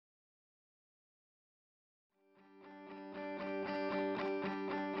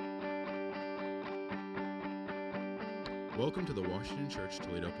Welcome to the Washington Church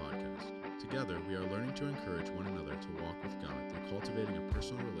Toledo podcast. Together, we are learning to encourage one another to walk with God through cultivating a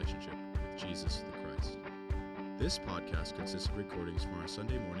personal relationship with Jesus the Christ. This podcast consists of recordings from our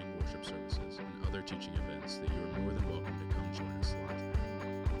Sunday morning worship services and other teaching events that you are more than welcome to come join us live.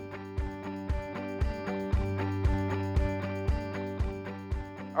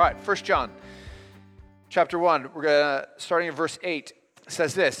 All right, 1 John chapter 1, starting in verse 8,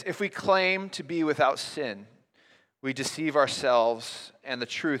 says this: If we claim to be without sin, we deceive ourselves, and the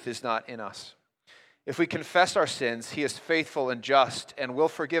truth is not in us. If we confess our sins, he is faithful and just, and will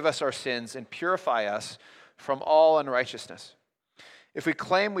forgive us our sins and purify us from all unrighteousness. If we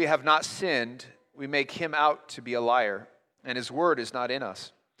claim we have not sinned, we make him out to be a liar, and his word is not in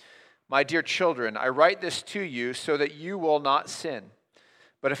us. My dear children, I write this to you so that you will not sin.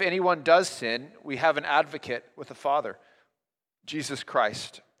 But if anyone does sin, we have an advocate with the Father, Jesus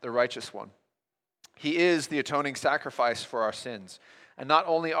Christ, the righteous one. He is the atoning sacrifice for our sins, and not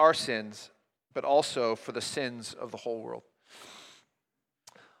only our sins, but also for the sins of the whole world.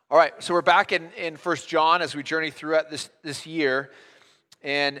 All right, so we're back in 1 John as we journey throughout this year,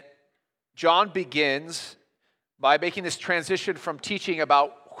 and John begins by making this transition from teaching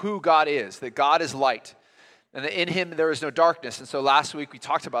about who God is, that God is light, and that in him there is no darkness. And so last week we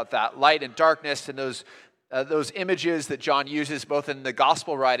talked about that, light and darkness, and those images that John uses both in the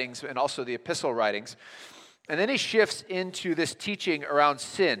gospel writings and also the epistle writings. And then he shifts into this teaching around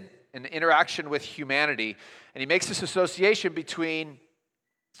sin and interaction with humanity. And he makes this association between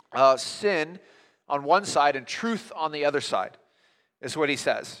sin on one side and truth on the other side, is what he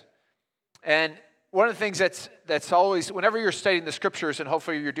says. And one of the things that's always, whenever you're studying the scriptures, and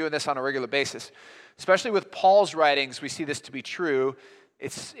hopefully you're doing this on a regular basis, especially with Paul's writings, we see this to be true.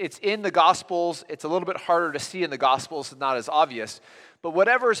 It's in the Gospels. It's a little bit harder to see in the Gospels. It's not as obvious. But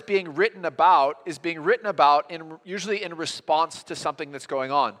whatever is being written about is being written about usually in response to something that's going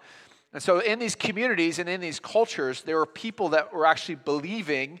on. And so in these communities and in these cultures, there were people that were actually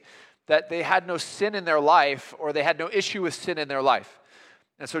believing that they had no sin in their life or they had no issue with sin in their life.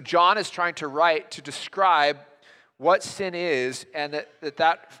 And so John is trying to write to describe what sin is and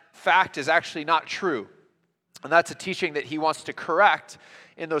that fact is actually not true. And that's a teaching that he wants to correct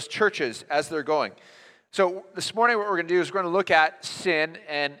in those churches as they're going. So this morning what we're going to do is we're going to look at sin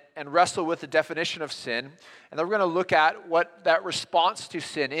and wrestle with the definition of sin. And then we're going to look at what that response to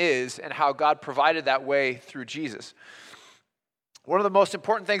sin is and how God provided that way through Jesus. One of the most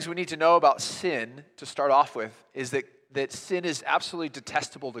important things we need to know about sin to start off with is that sin is absolutely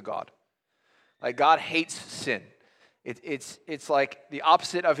detestable to God. Like God hates sin. It's like the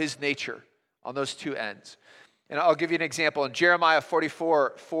opposite of his nature on those two ends. And I'll give you an example. In Jeremiah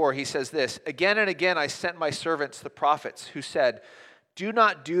 44:4, he says this: Again and again I sent my servants, the prophets, who said, do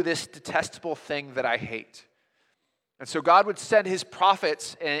not do this detestable thing that I hate. And so God would send his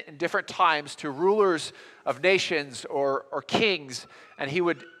prophets in different times to rulers of nations or kings, and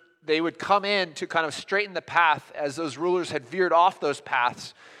they would come in to kind of straighten the path as those rulers had veered off those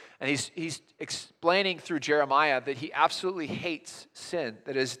paths. And he's explaining through Jeremiah that he absolutely hates sin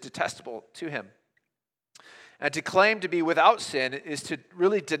that is detestable to him. And to claim to be without sin is to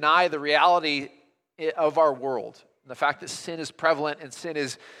really deny the reality of our world. And the fact that sin is prevalent and sin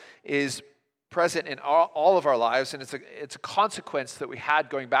is present in all of our lives. And it's a consequence that we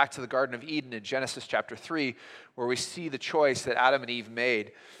had going back to the Garden of Eden in Genesis chapter 3, where we see the choice that Adam and Eve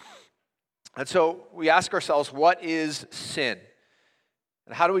made. And so we ask ourselves, what is sin?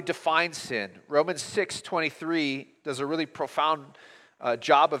 And how do we define sin? Romans 6:23 does a really profound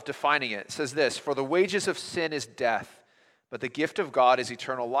job of defining it. It says this: For the wages of sin is death, but the gift of God is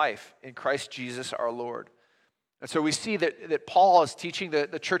eternal life in Christ Jesus our Lord. And so we see that Paul is teaching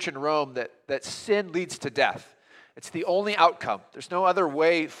the church in Rome that sin leads to death. It's the only outcome. There's no other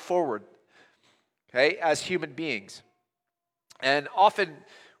way forward, okay, as human beings. And often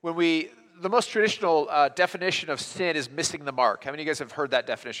the most traditional definition of sin is missing the mark. How many of you guys have heard that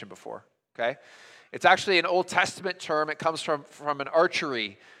definition before? Okay. It's actually an Old Testament term. It comes from an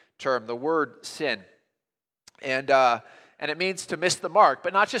archery term, the word sin. And it means to miss the mark,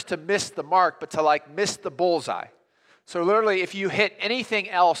 but not just to miss the mark, but to miss the bullseye. So literally, if you hit anything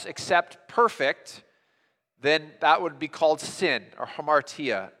else except perfect, then that would be called sin, or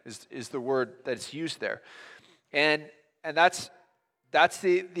hamartia is the word that's used there. And that's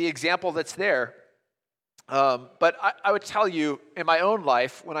the example that's there. But I would tell you, in my own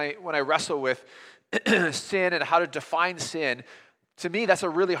life, when I wrestle with sin and how to define sin, to me, that's a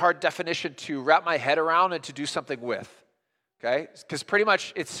really hard definition to wrap my head around and to do something with, okay? Because pretty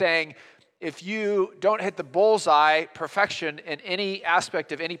much it's saying, if you don't hit the bullseye perfection in any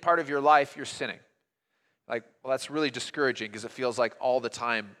aspect of any part of your life, you're sinning. Like, well, that's really discouraging because it feels like all the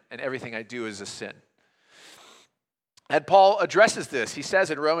time and everything I do is a sin. And Paul addresses this. He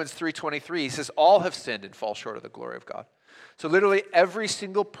says in Romans 3:23, he says, all have sinned and fall short of the glory of God. So literally every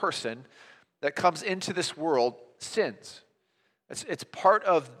single person that comes into this world sins. It's part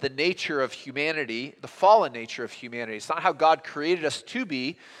of the nature of humanity, the fallen nature of humanity. It's not how God created us to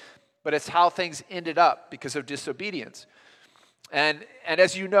be, but it's how things ended up because of disobedience. And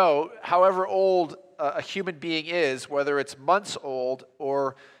as you know, however old a human being is, whether it's months old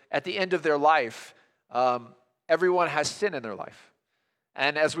or at the end of their life, everyone has sin in their life.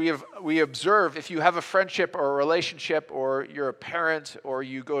 And as we observe, if you have a friendship or a relationship, or you're a parent, or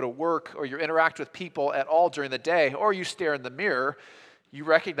you go to work, or you interact with people at all during the day, or you stare in the mirror, you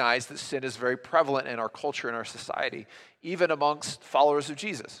recognize that sin is very prevalent in our culture and our society, even amongst followers of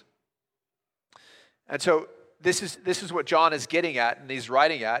Jesus. And so this is what John is getting at, and he's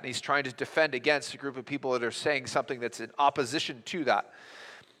writing at, and he's trying to defend against a group of people that are saying something that's in opposition to that.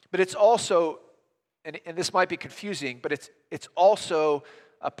 But it's also, and this might be confusing, but it's also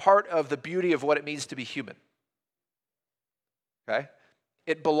a part of the beauty of what it means to be human. Okay?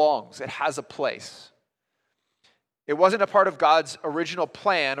 It belongs. It has a place. It wasn't a part of God's original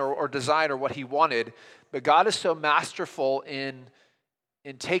plan or design or what he wanted, but God is so masterful in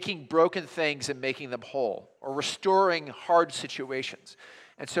taking broken things and making them whole, or restoring hard situations.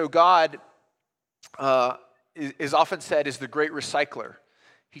 And so God is often said is the great recycler.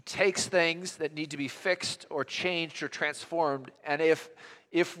 He takes things that need to be fixed or changed or transformed, and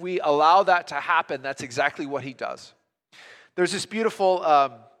if we allow that to happen, that's exactly what he does. There's this beautiful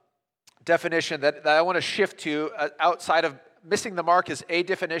definition that I want to shift to outside of missing the mark is a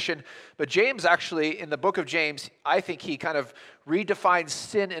definition, but James actually, in the book of James, I think he kind of redefines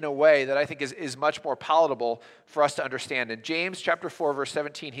sin in a way that I think is much more palatable for us to understand. In James chapter 4, verse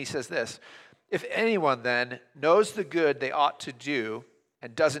 17, he says this, "If anyone then knows the good they ought to do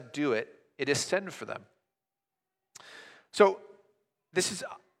and doesn't do it, it is sin for them." So this is,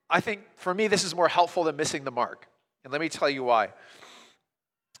 I think, for me, this is more helpful than missing the mark. And let me tell you why.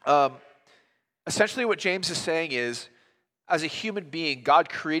 Essentially what James is saying is, as a human being, God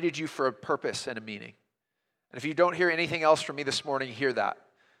created you for a purpose and a meaning. And if you don't hear anything else from me this morning, hear that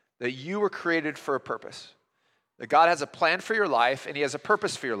you were created for a purpose. That God has a plan for your life and he has a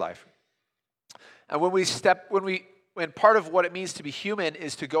purpose for your life. And when part of what it means to be human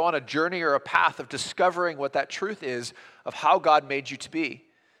is to go on a journey or a path of discovering what that truth is of how God made you to be.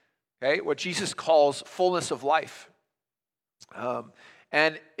 Okay? What Jesus calls fullness of life.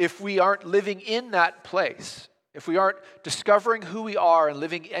 And if we aren't living in that place, if we aren't discovering who we are and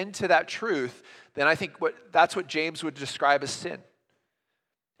living into that truth, then I think that's what James would describe as sin.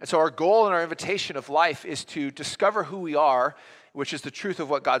 And so our goal and our invitation of life is to discover who we are, which is the truth of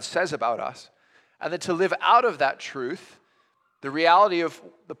what God says about us, and then to live out of that truth, the reality of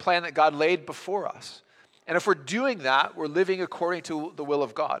the plan that God laid before us. And if we're doing that, we're living according to the will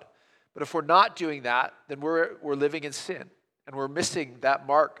of God. But if we're not doing that, then we're living in sin. And we're missing that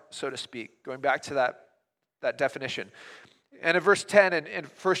mark, so to speak, going back to that definition. And in verse 10 in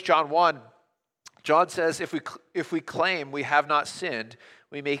 1 John 1, John says, if we claim we have not sinned,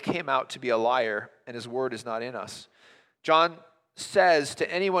 we make him out to be a liar, and his word is not in us. John says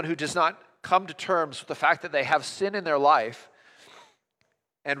to anyone who does not come to terms with the fact that they have sin in their life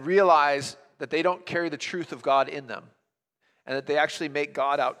and realize that they don't carry the truth of God in them, and that they actually make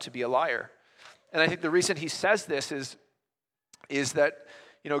God out to be a liar. And I think the reason he says this is that,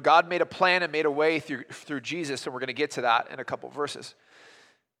 God made a plan and made a way through Jesus, and we're going to get to that in a couple of verses.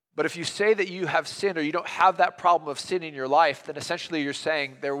 But if you say that you have sinned or you don't have that problem of sin in your life, then essentially you're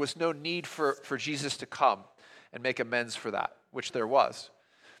saying there was no need for Jesus to come and make amends for that, which there was.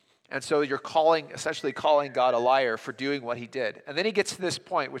 And so you're essentially calling God a liar for doing what he did. And then he gets to this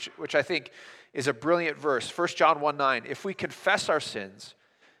point, which I think is a brilliant verse. 1 John 1:9, if we confess our sins,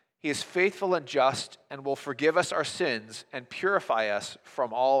 he is faithful and just and will forgive us our sins and purify us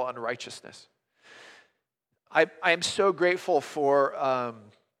from all unrighteousness. I am so grateful for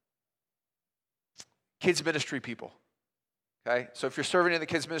kids ministry people. Okay? So if you're serving in the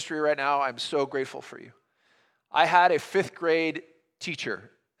kids ministry right now, I'm so grateful for you. I had a 5th grade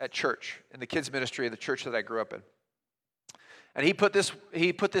teacher at church, in the kids ministry of the church that I grew up in. And he put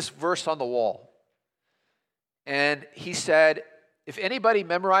this verse on the wall. And he said, if anybody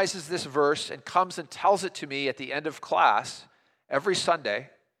memorizes this verse and comes and tells it to me at the end of class every Sunday,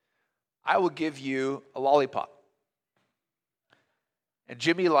 I will give you a lollipop. And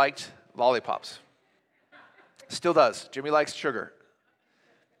Jimmy liked lollipops. Still does. Jimmy likes sugar.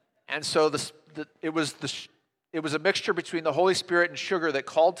 And so it was a mixture between the Holy Spirit and sugar that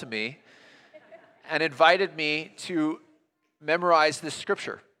called to me. and invited me to memorize this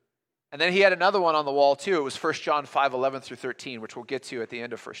scripture. And then he had another one on the wall too. It was 1 John 5:11 through 13, which we'll get to at the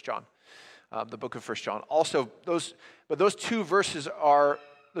end of 1 John, the book of 1 John. Also, those two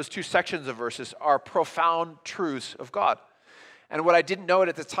sections of verses are profound truths of God. And what I didn't know it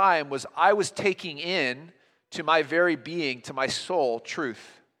at the time was I was taking in to my very being, to my soul,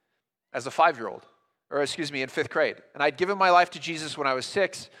 truth as a 5-year-old, in 5th grade. And I'd given my life to Jesus when I was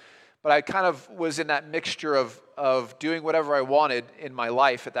 6, but I kind of was in that mixture of doing whatever I wanted in my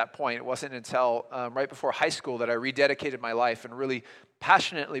life at that point. It wasn't until right before high school that I rededicated my life and really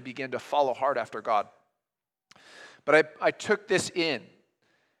passionately began to follow hard after God. But I took this in,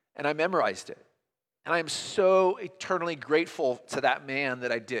 and I memorized it. And I am so eternally grateful to that man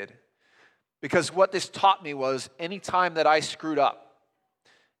that I did. Because what this taught me was anytime that I screwed up,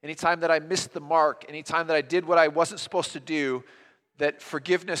 anytime that I missed the mark, anytime that I did what I wasn't supposed to do, that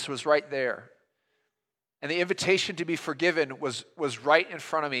forgiveness was right there. And the invitation to be forgiven was right in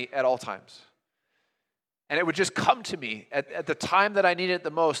front of me at all times. And it would just come to me. At the time that I needed it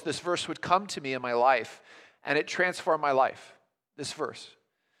the most, this verse would come to me in my life, and it transformed my life, this verse.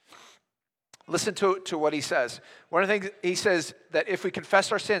 Listen to what he says. One of the things he says that if we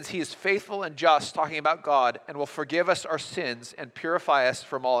confess our sins, he is faithful and just, talking about God, and will forgive us our sins and purify us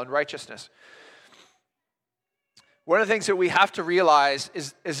from all unrighteousness. One of the things that we have to realize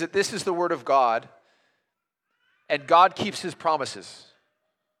is that this is the word of God, and God keeps his promises.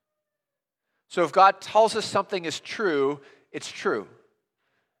 So if God tells us something is true, it's true.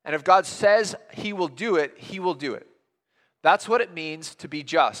 And if God says he will do it, he will do it. That's what it means to be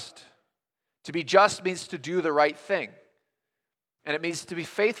just. To be just means to do the right thing. And it means to be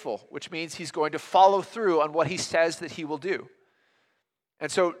faithful, which means he's going to follow through on what he says that he will do.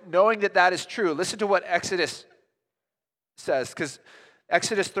 And so knowing that that is true, listen to what Exodus says, because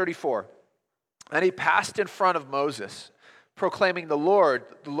Exodus 34, and he passed in front of Moses, proclaiming the Lord,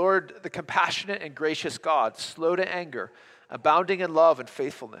 the compassionate and gracious God, slow to anger, abounding in love and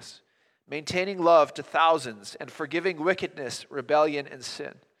faithfulness, maintaining love to thousands, and forgiving wickedness, rebellion, and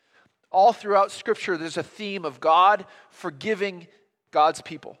sin. All throughout Scripture, there's a theme of God forgiving God's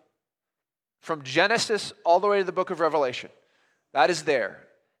people. From Genesis all the way to the book of Revelation. That is there.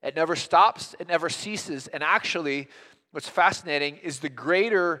 It never stops. It never ceases. And actually, what's fascinating is the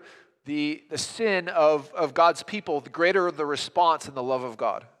greater the sin of God's people, the greater the response in the love of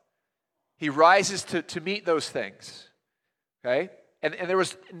God. He rises to meet those things. Okay? And there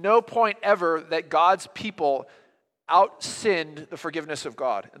was no point ever that God's people out-sinned the forgiveness of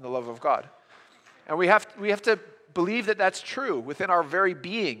God and the love of God. And we have to believe that that's true within our very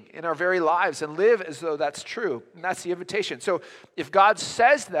being, in our very lives, and live as though that's true. And that's the invitation. So if God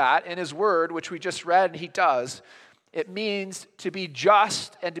says that in his word, which we just read, and he does, it means to be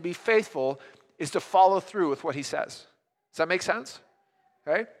just and to be faithful is to follow through with what he says. Does that make sense?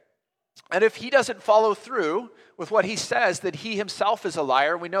 Okay? And if he doesn't follow through with what he says, that he himself is a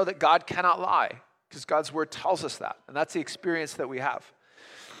liar, we know that God cannot lie. Because God's word tells us that. And that's the experience that we have.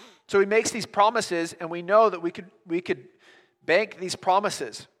 So he makes these promises, and we know that we could bank these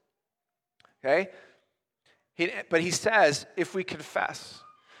promises. Okay? But he says, if we confess.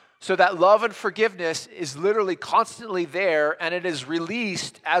 So that love and forgiveness is literally constantly there, and it is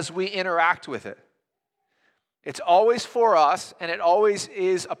released as we interact with it. It's always for us, and it always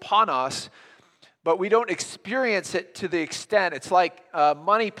is upon us, but we don't experience it to the extent. It's like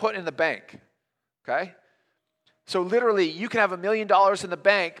money put in the bank. Okay? So literally, you can have $1 million in the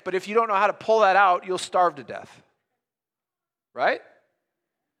bank, but if you don't know how to pull that out, you'll starve to death. Right?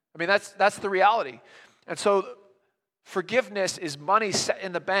 I mean, that's the reality. And so forgiveness is money set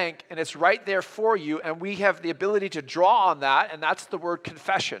in the bank, and it's right there for you, and we have the ability to draw on that, and that's the word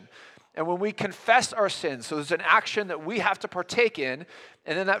confession. And when we confess our sins, so there's an action that we have to partake in,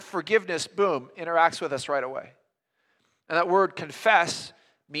 and then that forgiveness, boom, interacts with us right away. And that word confess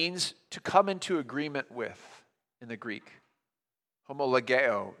means to come into agreement with in the Greek.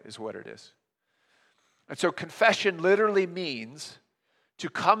 Homologeo is what it is. And so confession literally means to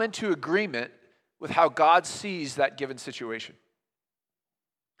come into agreement with how God sees that given situation.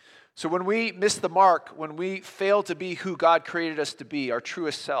 So when we miss the mark, when we fail to be who God created us to be, our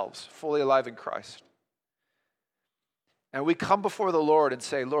truest selves, fully alive in Christ, and we come before the Lord and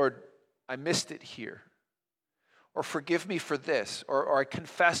say, Lord, I missed it here. Or forgive me for this, or I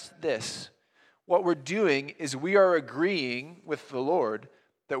confess this. What we're doing is we are agreeing with the Lord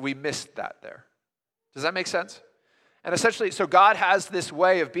that we missed that there. Does that make sense? And essentially, so God has this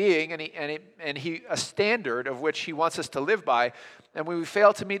way of being, and he a standard of which he wants us to live by. And when we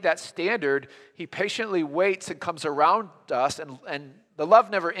fail to meet that standard, he patiently waits and comes around us, and The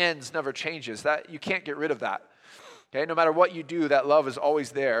love never ends, never changes. That you can't get rid of that. Okay, no matter what you do, that love is always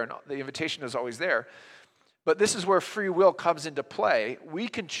there, and the invitation is always there. But this is where free will comes into play. We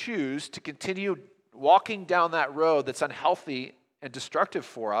can choose to continue walking down that road that's unhealthy and destructive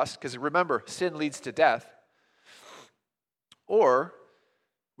for us, because remember, sin leads to death. Or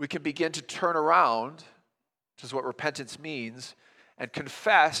we can begin to turn around, which is what repentance means, and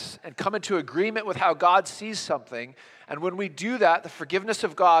confess and come into agreement with how God sees something. And when we do that, the forgiveness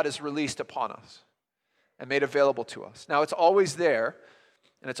of God is released upon us and made available to us. Now, it's always there,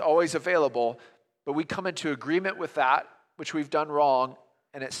 and it's always available, but we come into agreement with that which we've done wrong,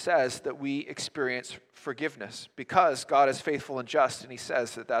 and it says that we experience forgiveness because God is faithful and just, and he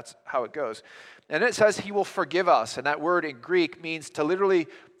says that that's how it goes. And it says he will forgive us, and that word in Greek means to literally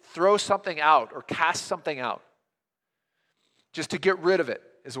throw something out or cast something out. Just to get rid of it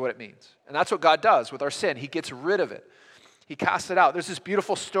is what it means. And that's what God does with our sin. He gets rid of it. He casts it out. There's this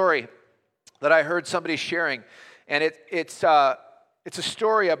beautiful story that I heard somebody sharing, and it's a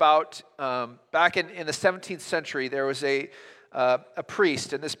story about back in the 17th century, there was a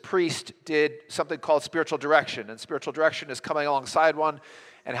priest, and this priest did something called spiritual direction. And spiritual direction is coming alongside one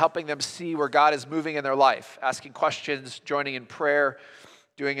and helping them see where God is moving in their life, asking questions, joining in prayer,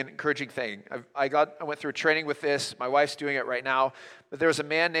 doing an encouraging thing. I went through a training with this. My wife's doing it right now. But there was a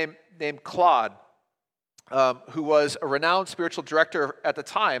man named Claude who was a renowned spiritual director at the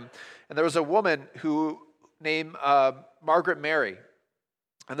time. And there was a woman named Margaret Mary.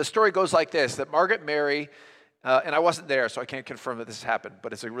 And the story goes like this, that Margaret Mary, and I wasn't there, so I can't confirm that this happened,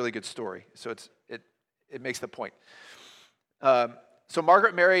 but it's a really good story. So it makes the point. So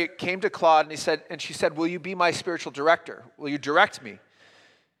Margaret Mary came to Claude, and she said, "Will you be my spiritual director? Will you direct me?"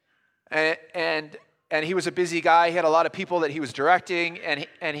 And he was a busy guy. He had a lot of people that he was directing,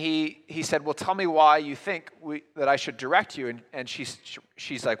 and he said, "Well, tell me why you think that I should direct you." And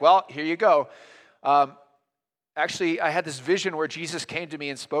she's like, "Well, here you go. Actually, I had this vision where Jesus came to me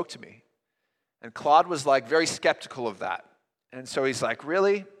and spoke to me." And Claude was like very skeptical of that. And so he's like,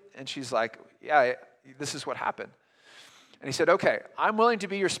 "Really?" And she's like, "Yeah, this is what happened." And he said, "Okay, I'm willing to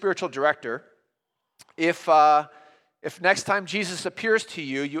be your spiritual director if next time Jesus appears to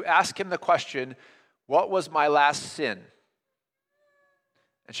you, you ask him the question, 'What was my last sin?'"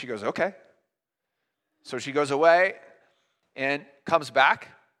 And she goes, "Okay." So she goes away and comes back.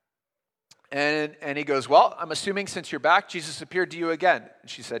 And he goes, "Well, I'm assuming since you're back, Jesus appeared to you again." And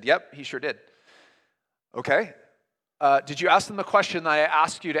she said, "Yep, he sure did." "Okay. Did you ask him the question that I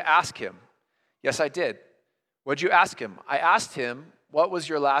asked you to ask him?" "Yes, I did." "What did you ask him?" "I asked him, 'What was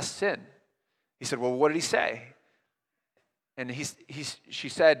your last sin?'" He said, "Well, what did he say?" And she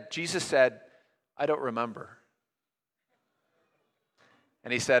said, "Jesus said, 'I don't remember.'"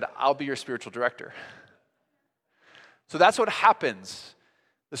 And he said, "I'll be your spiritual director." So that's what happens.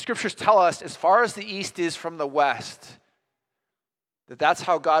 The scriptures tell us, as far as the east is from the west, that's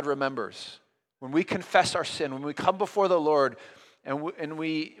how God remembers. When we confess our sin, when we come before the Lord, and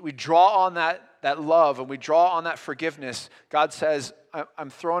we draw on that love, and we draw on that forgiveness, God says, I'm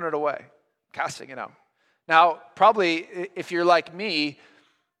throwing it away, casting it out. Now, probably, if you're like me,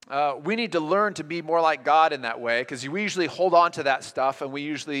 we need to learn to be more like God in that way, because we usually hold on to that stuff, and we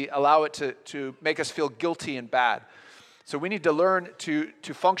usually allow it to make us feel guilty and bad. So we need to learn to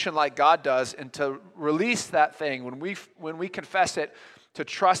function like God does and to release that thing when we confess it, to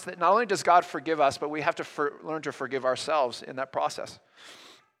trust that not only does God forgive us, but we have to learn to forgive ourselves in that process.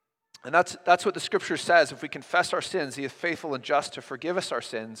 And that's what the scripture says. If we confess our sins, he is faithful and just to forgive us our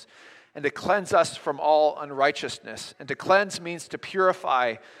sins and to cleanse us from all unrighteousness. And to cleanse means to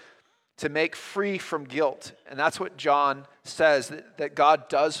purify, to make free from guilt. And that's what John says that God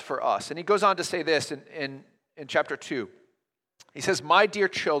does for us. And he goes on to say this in chapter 2. He says, "My dear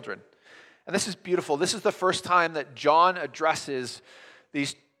children," and this is beautiful. This is the first time that John addresses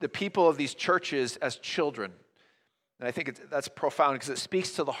the people of these churches as children. And I think that's profound because it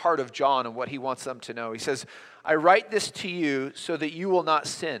speaks to the heart of John and what he wants them to know. He says, "I write this to you so that you will not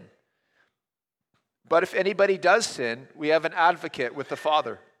sin. But if anybody does sin, we have an advocate with the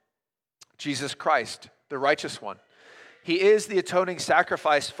Father, Jesus Christ, the righteous one. He is the atoning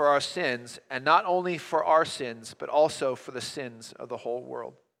sacrifice for our sins, and not only for our sins, but also for the sins of the whole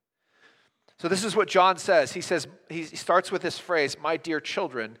world." So this is what John says. He starts with this phrase, "My dear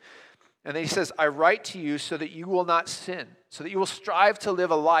children," and then he says, "I write to you so that you will not sin," so that you will strive to live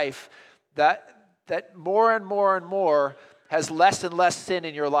a life that more and more and more has less and less sin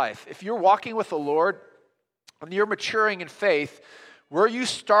in your life. If you're walking with the Lord and you're maturing in faith, where you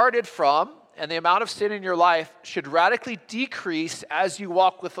started from and the amount of sin in your life should radically decrease as you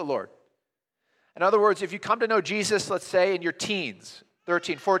walk with the Lord. In other words, if you come to know Jesus, let's say in your teens,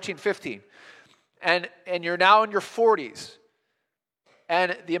 13, 14, 15, and you're now in your 40s,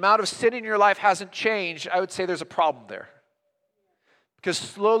 and the amount of sin in your life hasn't changed, I would say there's a problem there. Because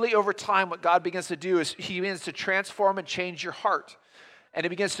slowly over time, what God begins to do is he begins to transform and change your heart. And he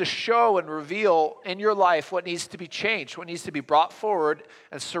begins to show and reveal in your life what needs to be changed, what needs to be brought forward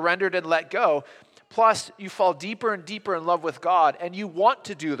and surrendered and let go. Plus, you fall deeper and deeper in love with God, and you want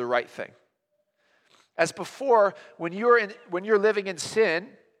to do the right thing. As before, when you're living in sin,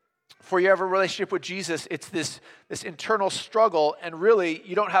 before you have a relationship with Jesus, it's this internal struggle, and really,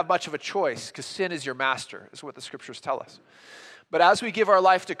 you don't have much of a choice because sin is your master, is what the scriptures tell us. But as we give our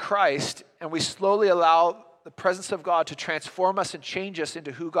life to Christ and we slowly allow the presence of God to transform us and change us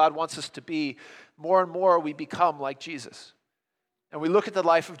into who God wants us to be, more and more we become like Jesus. And we look at the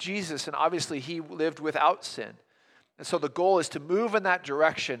life of Jesus, and obviously he lived without sin. And so the goal is to move in that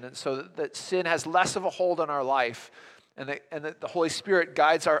direction, and so that sin has less of a hold on our life, and that the Holy Spirit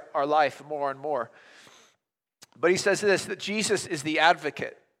guides our life more and more. But he says this, that Jesus is the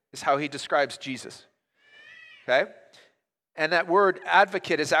advocate, is how he describes Jesus. Okay? And that word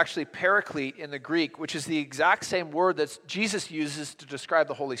advocate is actually paraclete in the Greek, which is the exact same word that Jesus uses to describe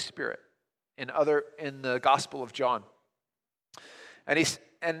the Holy Spirit in the Gospel of John.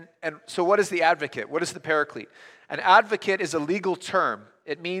 And so what is the advocate? What is the paraclete? An advocate is a legal term.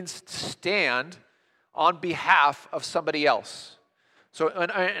 It means to stand on behalf of somebody else. So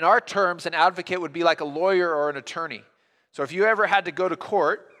in our terms, an advocate would be like a lawyer or an attorney. So if you ever had to go to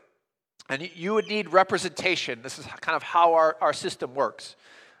court, and you would need representation. This is kind of how our system works.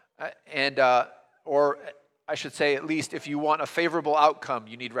 Or I should say, at least if you want a favorable outcome,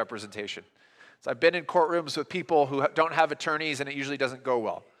 you need representation. So I've been in courtrooms with people who don't have attorneys, and it usually doesn't go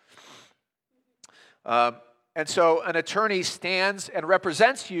well. And so an attorney stands and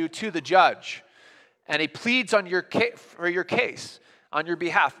represents you to the judge, and he pleads on for your case, on your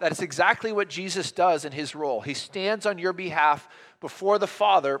behalf. That is exactly what Jesus does in his role. He stands on your behalf before the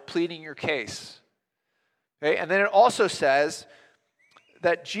Father, pleading your case. Okay? And then it also says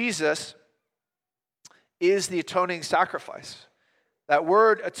that Jesus is the atoning sacrifice. That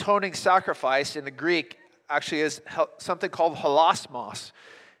word atoning sacrifice in the Greek actually is something called hilasmos.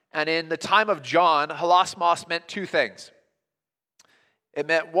 And in the time of John, hilasmos meant two things. It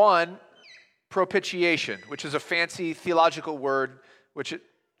meant one, propitiation, which is a fancy theological word, which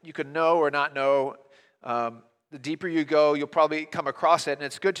you can know or not know. The deeper you go, you'll probably come across it, and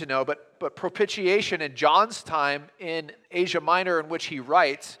it's good to know. But propitiation in John's time in Asia Minor, in which he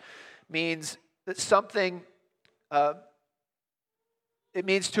writes, means that something, it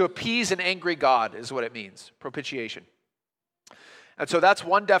means to appease an angry God, is what it means, propitiation. And so that's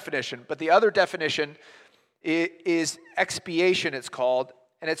one definition. But the other definition is expiation, it's called,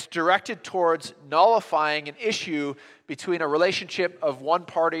 and it's directed towards nullifying an issue between a relationship of one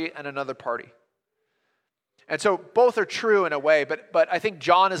party and another party. And so both are true in a way, but I think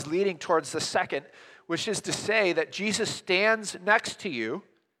John is leading towards the second, which is to say that Jesus stands next to you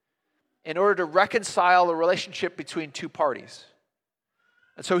in order to reconcile a relationship between two parties.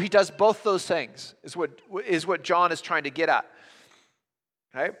 And so he does both those things, is what John is trying to get at.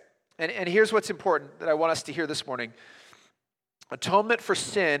 Okay? And here's what's important that I want us to hear this morning. Atonement for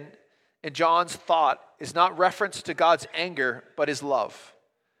sin, in John's thought, is not reference to God's anger, but his love.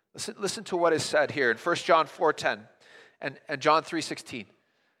 Listen to what is said here in 1 John 4:10 and John 3:16.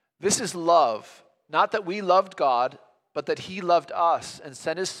 This is love, not that we loved God, but that he loved us and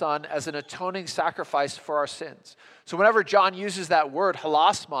sent his son as an atoning sacrifice for our sins. So whenever John uses that word,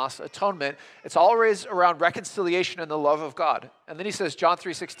 hilasmos, atonement, it's always around reconciliation and the love of God. And then he says, John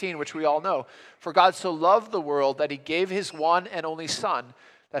 3:16, which we all know, for God so loved the world that he gave his one and only son,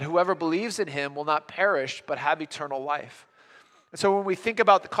 that whoever believes in him will not perish, but have eternal life. And so when we think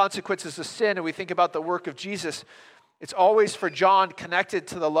about the consequences of sin and we think about the work of Jesus, it's always for John connected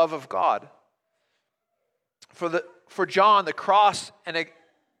to the love of God. For John, the cross and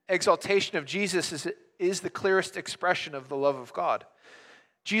exaltation of Jesus is the clearest expression of the love of God.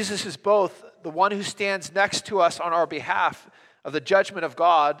 Jesus is both the one who stands next to us on our behalf of the judgment of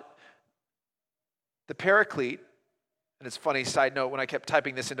God, the paraclete. And it's funny, side note, when I kept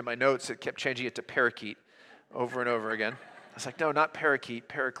typing this into my notes, it kept changing it to parakeet over and over again. I was like, no, not parakeet,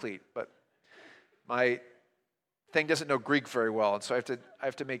 paraclete. But my thing doesn't know Greek very well, and so I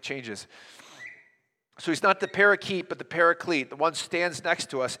have to make changes. So he's not the parakeet, but the paraclete. The one stands next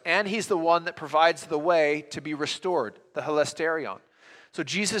to us, and he's the one that provides the way to be restored, the hilasterion. So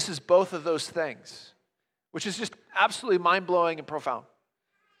Jesus is both of those things, which is just absolutely mind-blowing and profound.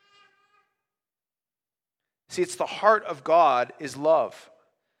 See, it's the heart of God is love.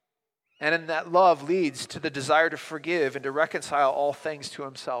 And in that love leads to the desire to forgive and to reconcile all things to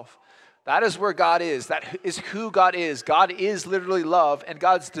himself. That is where God is. That is who God is. God is literally love, and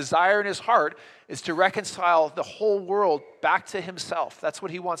God's desire in his heart is to reconcile the whole world back to himself. That's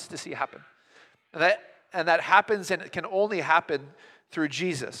what he wants to see happen. And that happens, and it can only happen through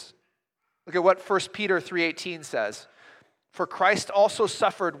Jesus. Look at what 1 Peter 3:18 says. For Christ also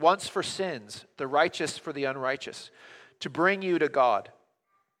suffered once for sins, the righteous for the unrighteous, to bring you to God.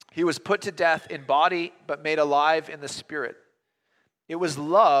 He was put to death in body, but made alive in the spirit. It was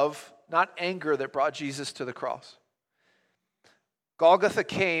love, not anger, that brought Jesus to the cross. Golgotha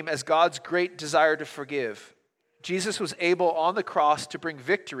came as God's great desire to forgive. Jesus was able on the cross to bring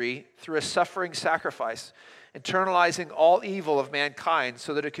victory through a suffering sacrifice, internalizing all evil of mankind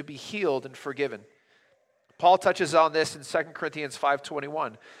so that it could be healed and forgiven. Paul touches on this in 2 Corinthians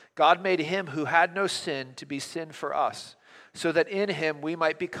 5:21. God made him who had no sin to be sin for us, so that in him we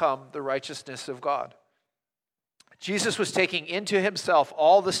might become the righteousness of God. Jesus was taking into himself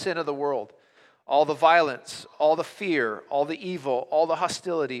all the sin of the world, all the violence, all the fear, all the evil, all the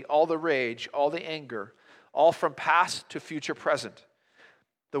hostility, all the rage, all the anger, all from past to future present.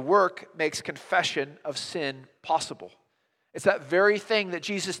 The work makes confession of sin possible. It's that very thing that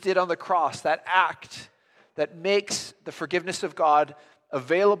Jesus did on the cross, that act that makes the forgiveness of God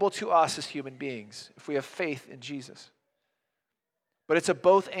available to us as human beings if we have faith in Jesus. But it's a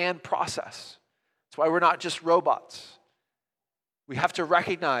both and process. That's why we're not just robots. We have to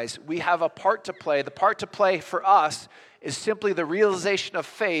recognize we have a part to play. The part to play for us is simply the realization of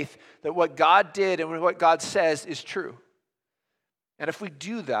faith that what God did and what God says is true. And if we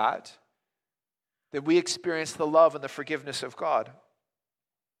do that, then we experience the love and the forgiveness of God.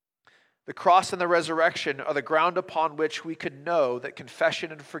 The cross and the resurrection are the ground upon which we could know that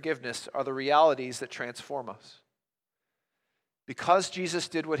confession and forgiveness are the realities that transform us. Because Jesus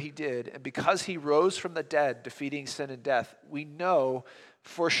did what he did, and because he rose from the dead, defeating sin and death, we know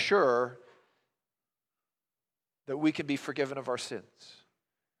for sure that we can be forgiven of our sins.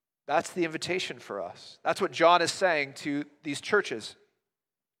 That's the invitation for us. That's what John is saying to these churches.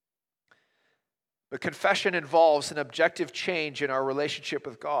 But confession involves an objective change in our relationship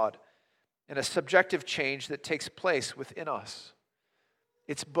with God and a subjective change that takes place within us.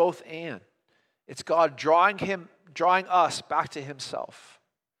 It's both and. It's God drawing us back to himself.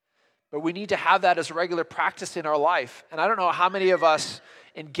 But we need to have that as a regular practice in our life. And I don't know how many of us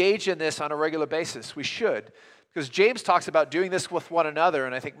engage in this on a regular basis. We should. Because James talks about doing this with one another,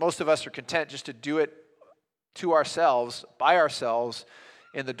 and I think most of us are content just to do it to ourselves, by ourselves,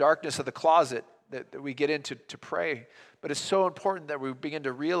 in the darkness of the closet that we get into to pray. But it's so important that we begin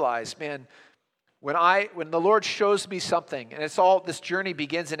to realize, man, when the Lord shows me something, and it's all, this journey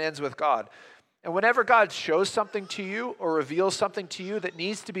begins and ends with God. And whenever God shows something to you or reveals something to you that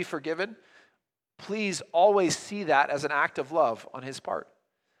needs to be forgiven, please always see that as an act of love on his part.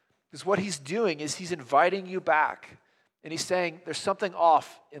 Because what he's doing is he's inviting you back. And he's saying, there's something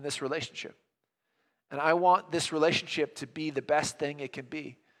off in this relationship. And I want this relationship to be the best thing it can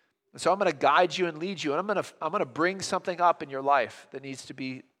be. And so I'm going to guide you and lead you. And I'm going to bring something up in your life that needs to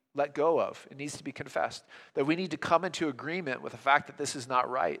be let go of. It needs to be confessed. That we need to come into agreement with the fact that this is not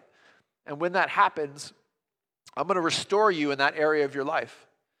right. And when that happens, I'm going to restore you in that area of your life.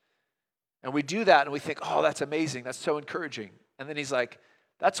 And we do that and we think, oh, that's amazing. That's so encouraging. And then he's like,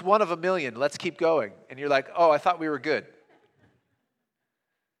 that's one of a million. Let's keep going. And you're like, oh, I thought we were good.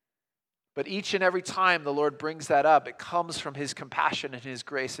 But each and every time the Lord brings that up, it comes from his compassion and his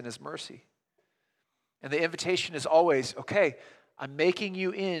grace and his mercy. And the invitation is always, okay, I'm making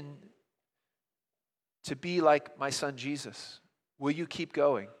you in to be like my son Jesus. Will you keep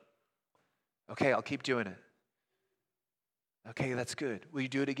going? Okay, I'll keep doing it. Okay, that's good. Will you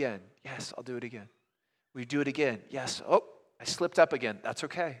do it again? Yes, I'll do it again. Will you do it again? Yes. Oh, I slipped up again. That's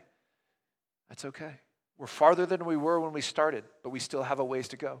okay. That's okay. We're farther than we were when we started, but we still have a ways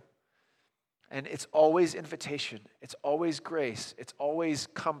to go. And it's always invitation. It's always grace. It's always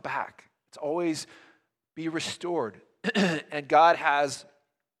come back. It's always be restored. And God has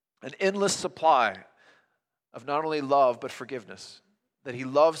an endless supply of not only love, but forgiveness that he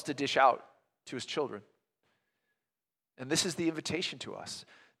loves to dish out to his children. And this is the invitation to us.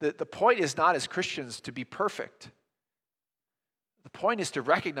 The point is not as Christians to be perfect. The point is to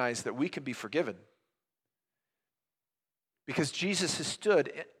recognize that we can be forgiven. Because Jesus has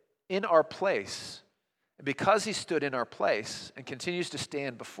stood in our place. And because he stood in our place and continues to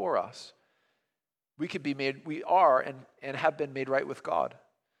stand before us, we are and have been made right with God.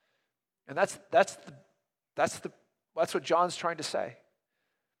 And that's what John's trying to say.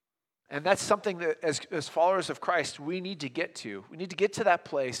 And that's something that as followers of Christ, we need to get to. We need to get to that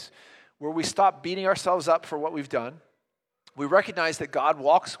place where we stop beating ourselves up for what we've done. We recognize that God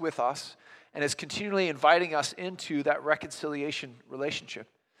walks with us and is continually inviting us into that reconciliation relationship.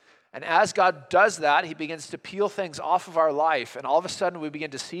 And as God does that, he begins to peel things off of our life. And all of a sudden, we begin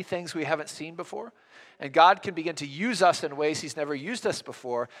to see things we haven't seen before. And God can begin to use us in ways he's never used us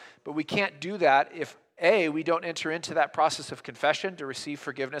before. But we can't do that if, A, we don't enter into that process of confession to receive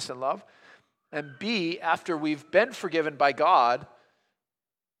forgiveness and love. And B, after we've been forgiven by God,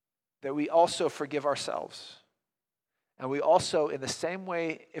 that we also forgive ourselves. And we also, in the same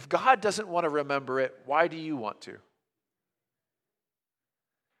way, if God doesn't want to remember it, why do you want to?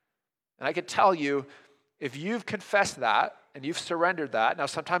 And I can tell you, if you've confessed that and you've surrendered that, now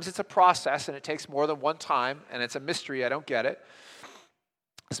sometimes it's a process and it takes more than one time and it's a mystery, I don't get it,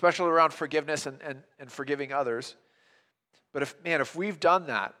 especially around forgiveness and forgiving others. But if we've done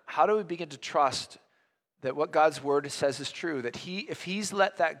that, how do we begin to trust that what God's word says is true? That if he's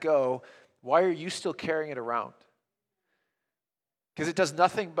let that go, why are you still carrying it around? Because it does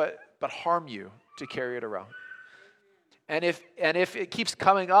nothing but harm you to carry it around. And if it keeps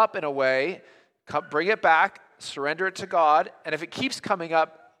coming up in a way, bring it back, surrender it to God. And if it keeps coming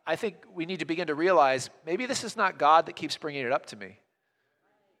up, I think we need to begin to realize maybe this is not God that keeps bringing it up to me.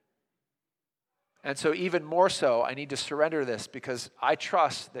 And so even more so, I need to surrender this because I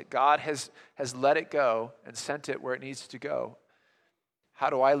trust that God has let it go and sent it where it needs to go. How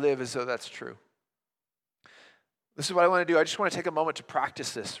do I live as though that's true? This is what I want to do. I just want to take a moment to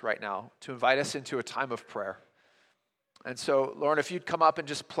practice this right now, to invite us into a time of prayer. And so, Lauren, if you'd come up and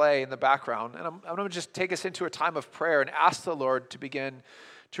just play in the background, and I'm going to just take us into a time of prayer and ask the Lord to begin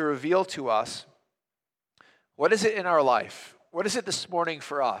to reveal to us, what is it in our life? What is it this morning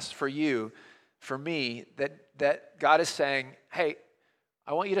for us, for you, for me, that God is saying, hey,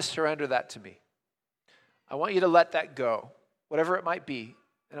 I want you to surrender that to me. I want you to let that go, whatever it might be.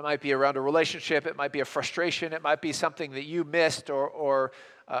 And it might be around a relationship, it might be a frustration, it might be something that you missed or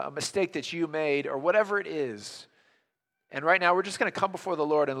a mistake that you made or whatever it is. And right now, we're just going to come before the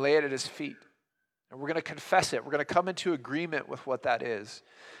Lord and lay it at his feet. And we're going to confess it. We're going to come into agreement with what that is.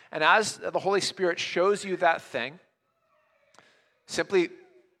 And as the Holy Spirit shows you that thing, simply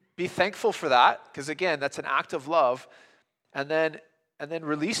be thankful for that, because again, that's an act of love. And then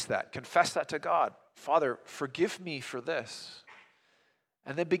release that. Confess that to God. Father, forgive me for this.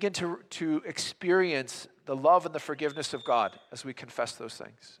 And then begin to experience the love and the forgiveness of God as we confess those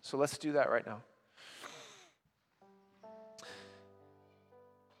things. So let's do that right now.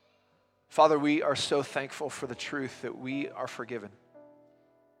 Father, we are so thankful for the truth that we are forgiven.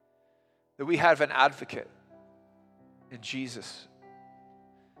 That we have an advocate in Jesus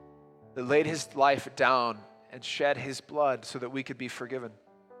that laid his life down and shed his blood so that we could be forgiven.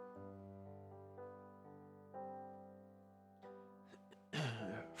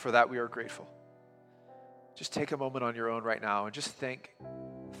 For that we are grateful. Just take a moment on your own right now and just thank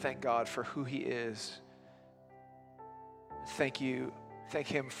God for who he is. Thank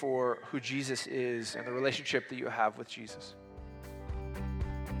him for who Jesus is and the relationship that you have with Jesus.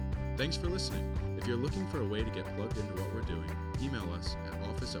 Thanks for listening. If you're looking for a way to get plugged into what we're doing, email us at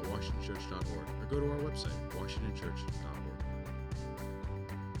office@washingtonchurch.org or go to our website, washingtonchurch.org.